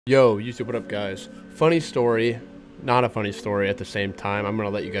Yo, YouTube, what up, guys? Funny story, not a funny story at the same time. I'm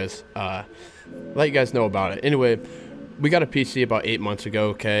gonna let you guys know about it. Anyway, we got a PC about 8 months ago.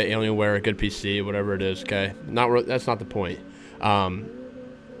 Okay, Alienware, a good PC, whatever it is. Okay, that's not the point.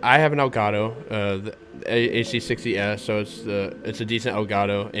 I have an Elgato, the AC60S, so it's a decent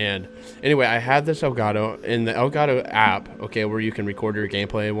Elgato. And anyway, I have this Elgato in the Elgato app, okay, where you can record your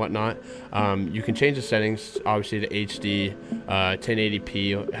gameplay and whatnot. You can change the settings, obviously, to HD,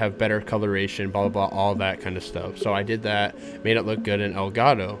 1080p, have better coloration, blah blah blah, all that kind of stuff. So I did that, made it look good in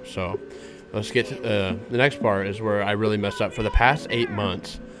Elgato. So let's get to the next part, is where I really messed up. For the past 8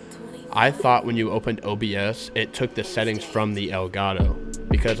 months, I thought when you opened OBS, it took the settings from the Elgato,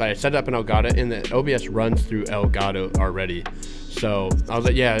 because I set up an Elgato and the OBS runs through Elgato already. So I was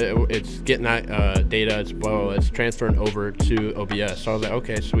like, yeah, it's getting that data, it's transferring over to OBS. So I was like,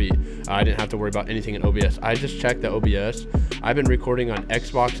 okay, sweet. I didn't have to worry about anything in OBS. I just checked the OBS. I've been recording on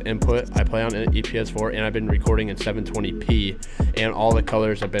Xbox input. I play on EPS4, and I've been recording in 720p, and all the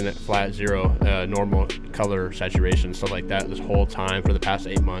colors have been at flat zero, normal color saturation, stuff like that, this whole time for the past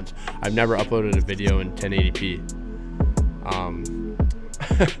 8 months. I've never uploaded a video in 1080p.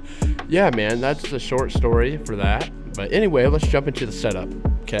 Yeah, man, that's the short story for that. But anyway, let's jump into the setup.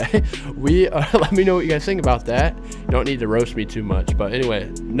 Okay, let me know what you guys think about that. You don't need to roast me too much, but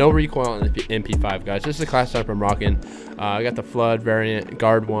anyway, no recoil on the MP5, guys. This is the class setup I'm rocking. I got the Flood variant,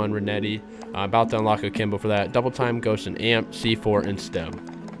 Guard 1, Renetti. About to unlock a Kimbo for that. Double Time, Ghost, and Amp, C4, and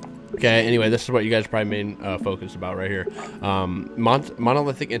Stem. Okay, anyway, this is what you guys probably main focus about right here.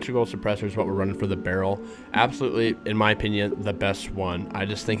 Monolithic integral suppressor is what we're running for the barrel. Absolutely, in my opinion, the best one. I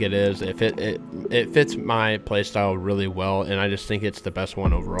just think it is. It fits my playstyle really well, and I just think it's the best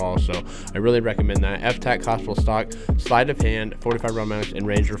one overall. So I really recommend that. FTAC Hospital stock, sleight of hand, 45 round max, and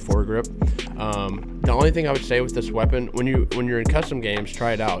Ranger foregrip. The only thing I would say with this weapon, when you're in custom games,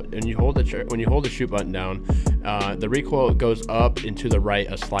 try it out. And when you hold the shoot button down, the recoil goes up and to the right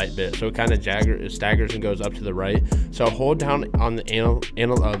a slight bit. So it kind of staggers and goes up to the right. So hold down on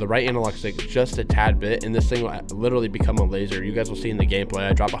the right analog stick just a tad bit, and this thing will literally become a laser. You guys will see in the gameplay.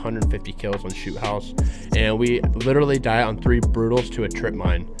 I drop 150 kills on Shoot House, and we literally die on 3 brutals to a trip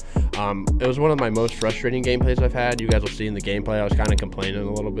mine. It was one of my most frustrating gameplays I've had. You guys will see in the gameplay. I was kind of complaining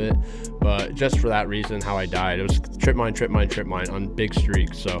a little bit, but just for that reason, how I died, it was trip mine, trip mine, trip mine on big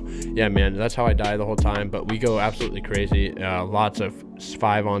streaks. So yeah, man, that's how I died the whole time. But we go absolutely crazy. Lots of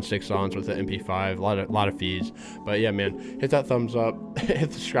 5-on, 6-ons with the MP5. A lot of feeds. But yeah, man, hit that thumbs up, hit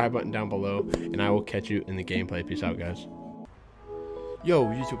the subscribe button down below, and I will catch you in the gameplay. Peace out, guys. Yo,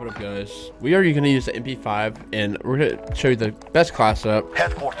 YouTube, what up, guys? We are going to use the MP5, and we're going to show you the best class up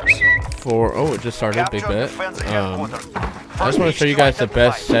for, oh, it just started, big bet. I just want to show you guys the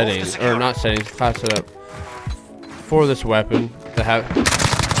best settings, or not settings, class setup for this weapon to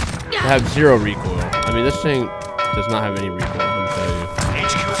have 0 recoil. I mean, this thing does not have any recoil, let me tell you.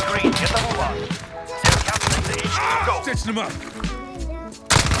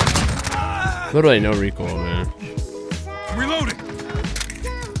 Literally no recoil, man. Reloading.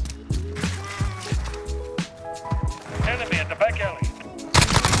 Enemy at the back alley.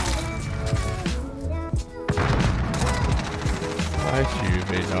 I see you,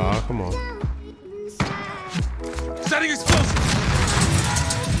 big dog. Come on. Setting explosive.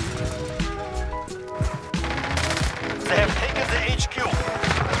 They have taken the HQ.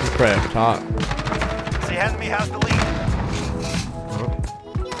 Let's pray up top. The enemy has the lead.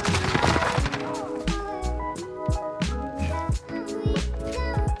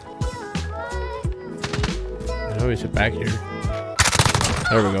 I know he's back here.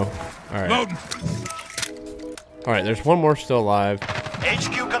 There we go. All right. All right. There's one more still alive.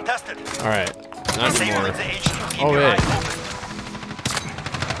 HQ contested. All right. Not anymore. Oh yeah.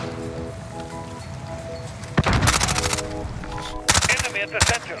 Enemy at the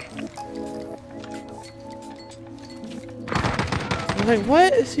center. I'm like,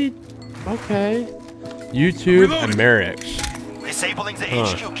 what is he? Okay. YouTube Amerix. Disabling the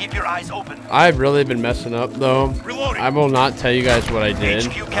HQ. Keep your eyes open. I've really been messing up though. Reloading. I will not tell you guys what I did.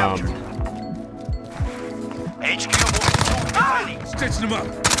 HQ captured. HQ moving. Stitching him up.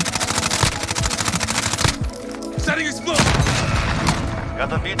 Setting explosive. Got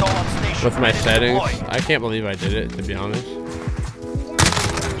the VTOL on station. With my settings, I can't believe I did it, to be honest.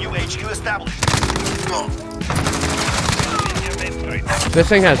 New HQ established. This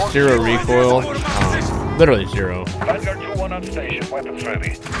thing has 0 recoil. Literally 0. Vanguard 2-1 on station. Weapons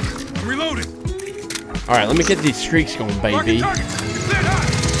ready. I'm reloading. All right, let me get these streaks going, baby.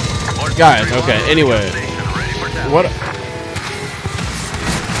 Guys, okay. Anyway, what?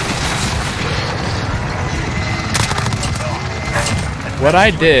 What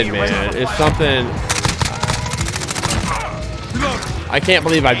I did, man, is something I can't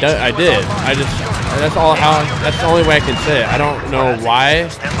believe I did. That's the only way I can say it. I don't know why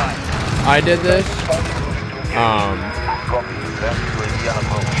I did this.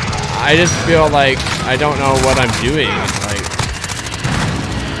 I just feel like I don't know what I'm doing. Like,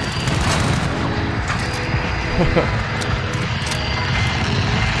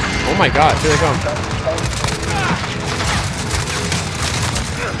 oh my God, here they come.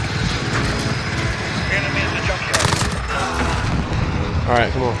 All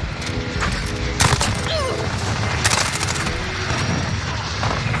right, come on.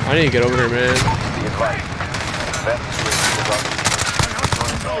 I need to get over here, man.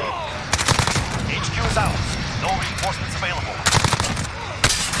 HQ's out. No reinforcements available.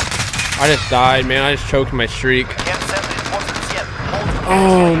 I just died, man. I just choked my streak. Can't send reinforcements yet.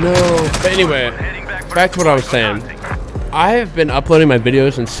 Oh no. But anyway, back to what I was saying. I have been uploading my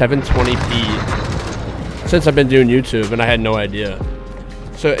videos in 720p since I've been doing YouTube, and I had no idea.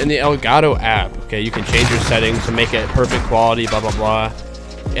 So in the Elgato app, okay, you can change your settings to make it perfect quality, blah blah blah.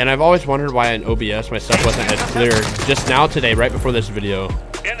 And I've always wondered why in OBS my stuff wasn't as clear. Just now today, right before this video,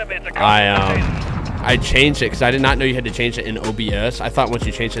 I changed it because I did not know you had to change it in OBS. I thought once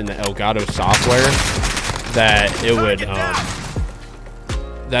you changed it in the Elgato software that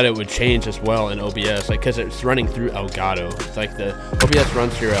it would change as well in OBS, like because it's running through Elgato. It's like the OBS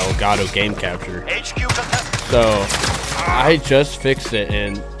runs through Elgato game capture. So I just fixed it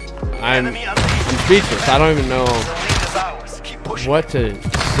and I'm speechless. I don't even know what to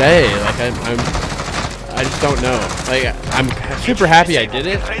say. Like I just don't know. Like I'm super happy I did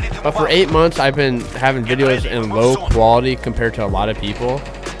it, but for 8 months I've been having videos in low quality compared to a lot of people,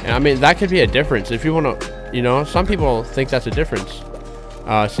 and I mean that could be a difference if you want to, you know, some people think that's a difference,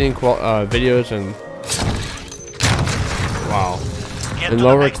 seeing videos and wow in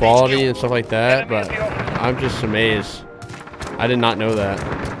lower quality and stuff like that. But I'm just amazed. I did not know that.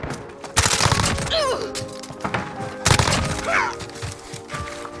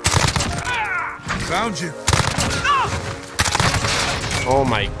 Found you. Oh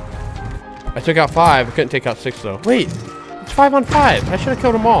my. I took out 5. I couldn't take out 6 though. Wait. It's 5 on 5. I should have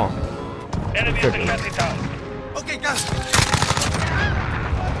killed them all. Okay, guys.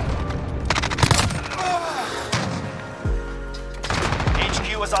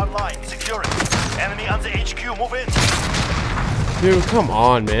 HQ is online. Secure it. Enemy on the HQ. Move in. Dude, come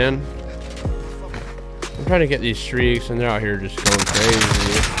on, man. I'm trying to get these streaks and they're out here just going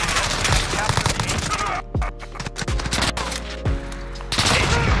crazy.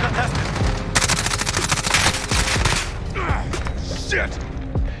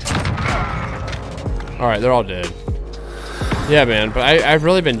 Alright, they're all dead. Yeah, man, but I've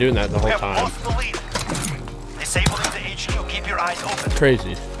really been doing that the whole time. Disabling the HQ. Keep your eyes open.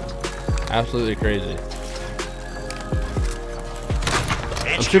 Crazy. Absolutely crazy.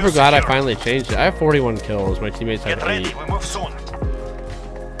 I'm super glad I finally changed it. I have 41 kills. My teammates have 8. We move soon.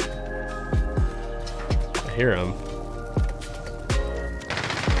 I hear him.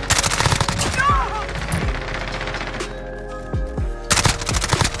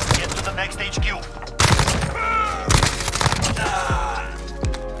 Get to the next HQ.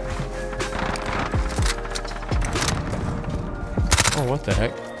 Oh, what the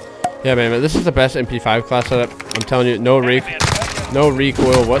heck? Yeah, man, this is the best MP5 class setup. I'm telling you, no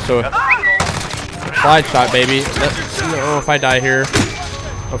recoil whatsoever. Slide shot, baby. No, if I die here,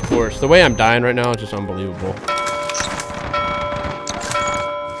 of course. The way I'm dying right now is just unbelievable.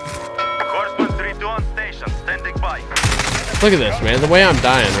 Look at this, man. The way I'm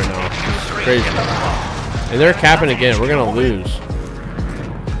dying right now is crazy. And they're capping again. We're gonna lose.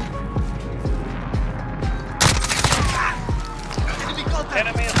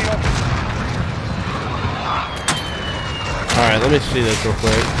 Alright, let me see this real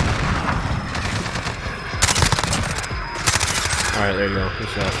quick. Alright, there you go. Good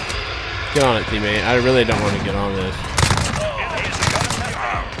stuff. Get on it, teammate. I really don't want to get on this.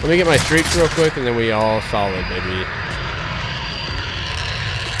 Let me get my streaks real quick and then we all solid, baby.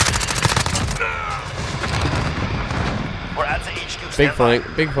 We're at the HQ. Big flank,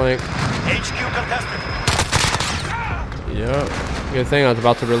 big flank. HQ contested. Yep. Good thing I was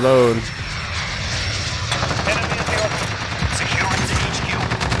about to reload. Securing the HQ.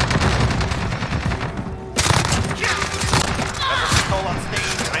 Member Control on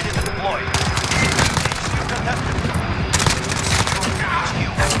station. Ready to deploy. HQ contested. Securing the HQ.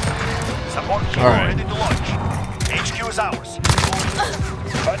 Support team ready to launch. HQ is ours. This is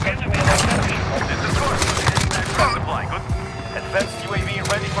good. Supply. Good. Advanced UAV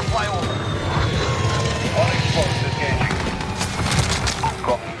ready for flyover. All exposed engaging.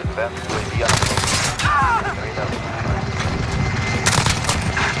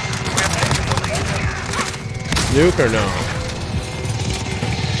 Nuke or no?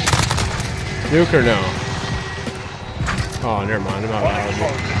 Nuke or no? Oh, never mind. I'm out of ammo.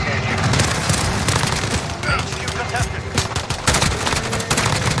 HQ contested.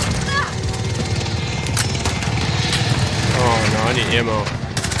 Oh no, I need ammo.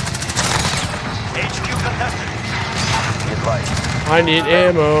 HQ contested. Advice. I need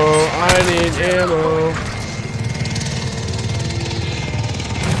ammo. I need ammo.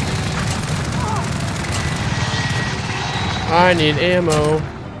 I need ammo.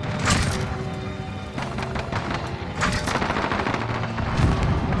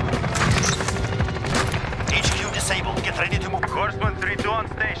 HQ disabled. Get ready to move. Course 132 on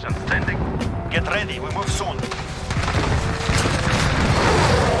station. Standing. Get ready. We move soon.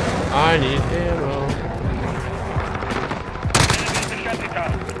 I need ammo.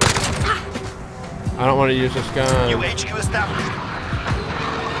 I don't want to use this New gun. HQ established.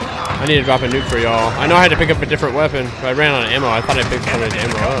 I need to drop a nuke for y'all. I know I had to pick up a different weapon, but I ran out of ammo. I thought I picked somebody's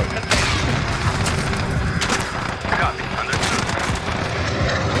ammo up. Copy. Understood.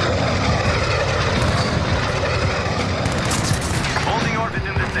 Holding orbit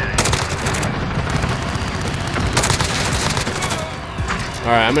in this area.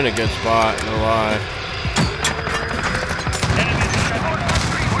 Alright, I'm in a good spot, no lie.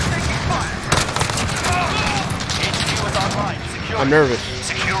 HQ is online. Secure. I'm nervous.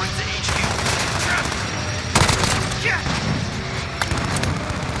 Securing the HQ.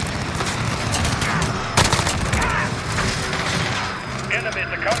 Enemies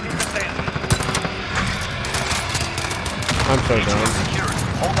are counting the station. I'm so done. Secured.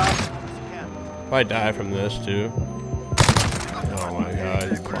 Hold on. If I die from this too. Oh my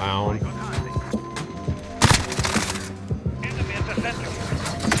god, you clown. Enemy at the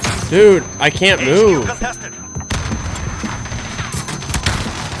center. Dude, I can't HQ move. contested.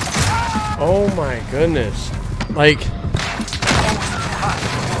 Oh my goodness. Like,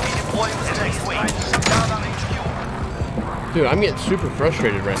 Deploying the next wave. Down on HQ. dude, I'm getting super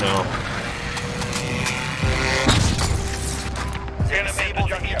frustrated right now. Disable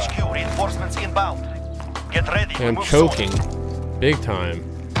the HQ. Reinforcements inbound. Get ready. We I'm move soon. choking. Big time.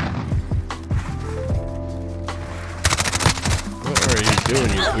 What are you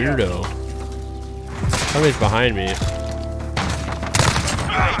doing, you weirdo? Somebody's behind me. New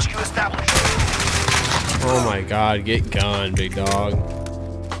HQ established. Oh my god, get gunned, big dog.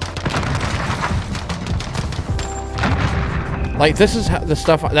 Like, this is how the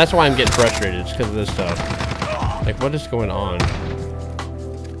stuff, that's why I'm getting frustrated, it's because of this stuff. Like, what is going on?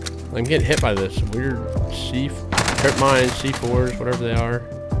 I'm getting hit by this weird trip mines, C4s, whatever they are.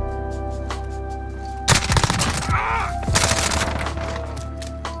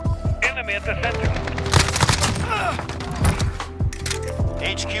 Enemy at the center.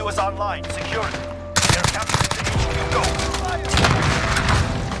 HQ is online. Secure it. They're capturing the HQ. Go.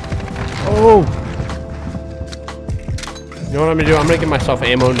 Oh! You know what I'm gonna do? I'm gonna give myself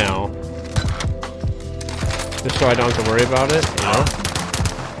ammo now. Just so I don't have to worry about it, you know?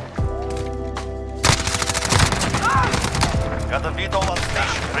 Got the VTOL on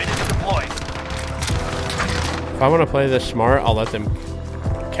station. Ready to deploy. If I want to play this smart, I'll let them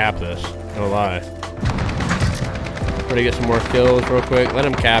cap this. No lie. Try to get some more kills real quick. Let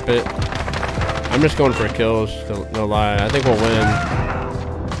them cap it. I'm just going for kills. No lie. I think we'll win.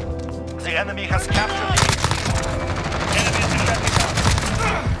 The enemy has captured the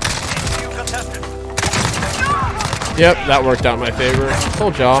HQ contested. Yep, that worked out in my favor.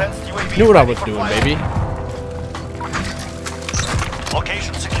 Told y'all. Knew what I was doing, baby.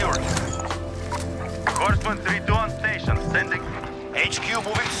 Location secured. Course 132 on station. Standing. HQ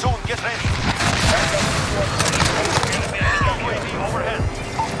moving soon. Get ready. UAV overhead.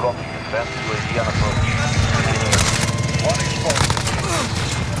 Copy. Advanced UAV on approach. One exposed.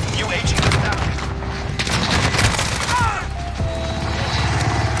 New HQ established.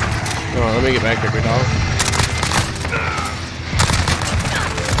 Oh, let me get back here, big dog.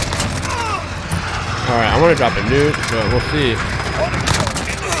 Alright, I want to drop a nuke, but we'll see.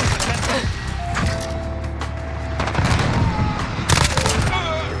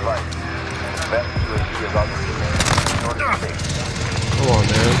 Advanced UAV is on the northern station. Come on,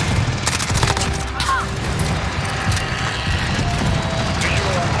 man.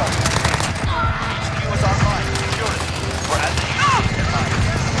 HQ is online. Secure it. We're at the HQ.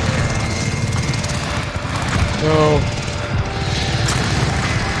 No.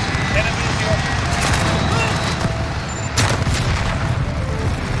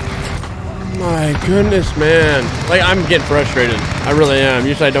 My goodness, man. Like, I'm getting frustrated. I really am.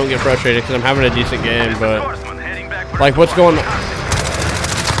 Usually I don't get frustrated because I'm having a decent game, but... Horseman heading back for Like, what's going on?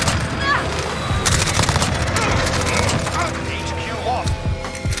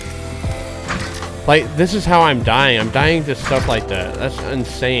 Like, this is how I'm dying. I'm dying to stuff like that. That's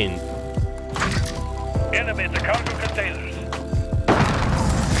insane. Enemy at the cargo containers.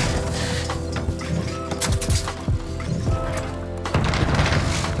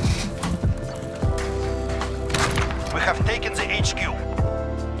 We have taken the HQ.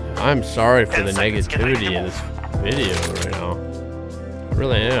 I'm sorry for 10 the seconds, get ready to negativity in move. this video right now. I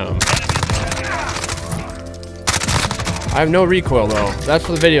really am. I have no recoil though. That's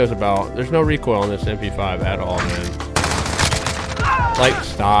what the video's about. There's no recoil in this MP5 at all, man. Like,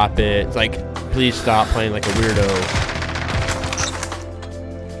 stop it. It's like, please stop playing like a weirdo.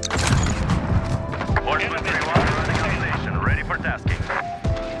 Horseman 3-1 running on station, ready for tasking.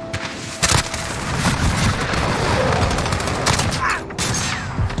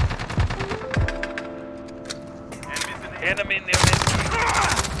 Enemy near me.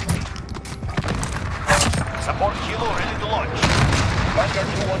 Support kilo ready to launch. Vanguard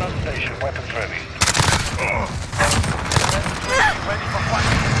 2-1 on station, weapons ready. Ready for flight.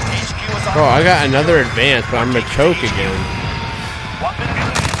 HQ is on. Bro, I got another advance, but I'm gonna choke again. 1 minute.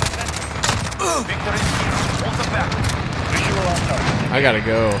 Victory is here. Hold them back. Visual on target. I gotta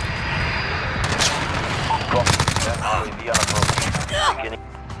go. Copy. That UAV on approach. Beginning.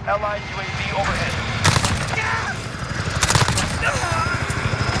 Allied UAV overhead.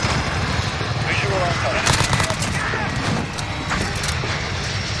 Visual on target.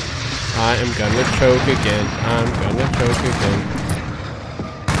 I am gonna choke again. I'm gonna choke again.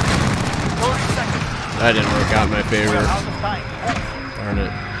 30 seconds. That didn't work out in my We're favor. out of time. Darn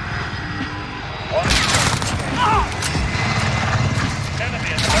it. Enemy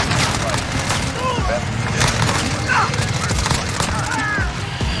at the cargo.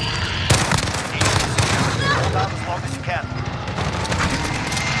 Hold on as long as you can.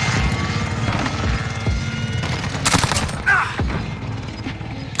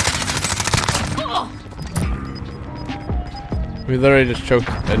 We literally just choked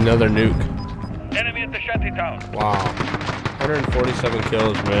another nuke. Enemy at the shanty town. Wow. 147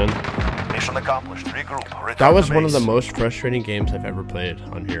 kills, man. Mission accomplished. Regroup. Return That was to one of the base. most frustrating games I've ever played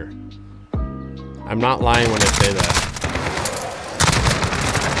on here. I'm not lying when I say that.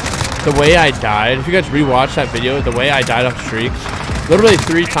 The way I died, if you guys rewatch that video, the way I died off streaks, literally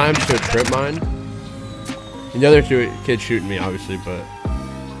 3 times to a trip mine. And the other 2 kids shooting me, obviously, but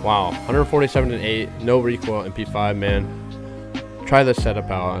wow. 147 and 8, no recoil, MP5, man. Try this setup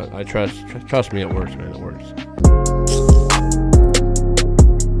out. I trust me, it works, man. It works.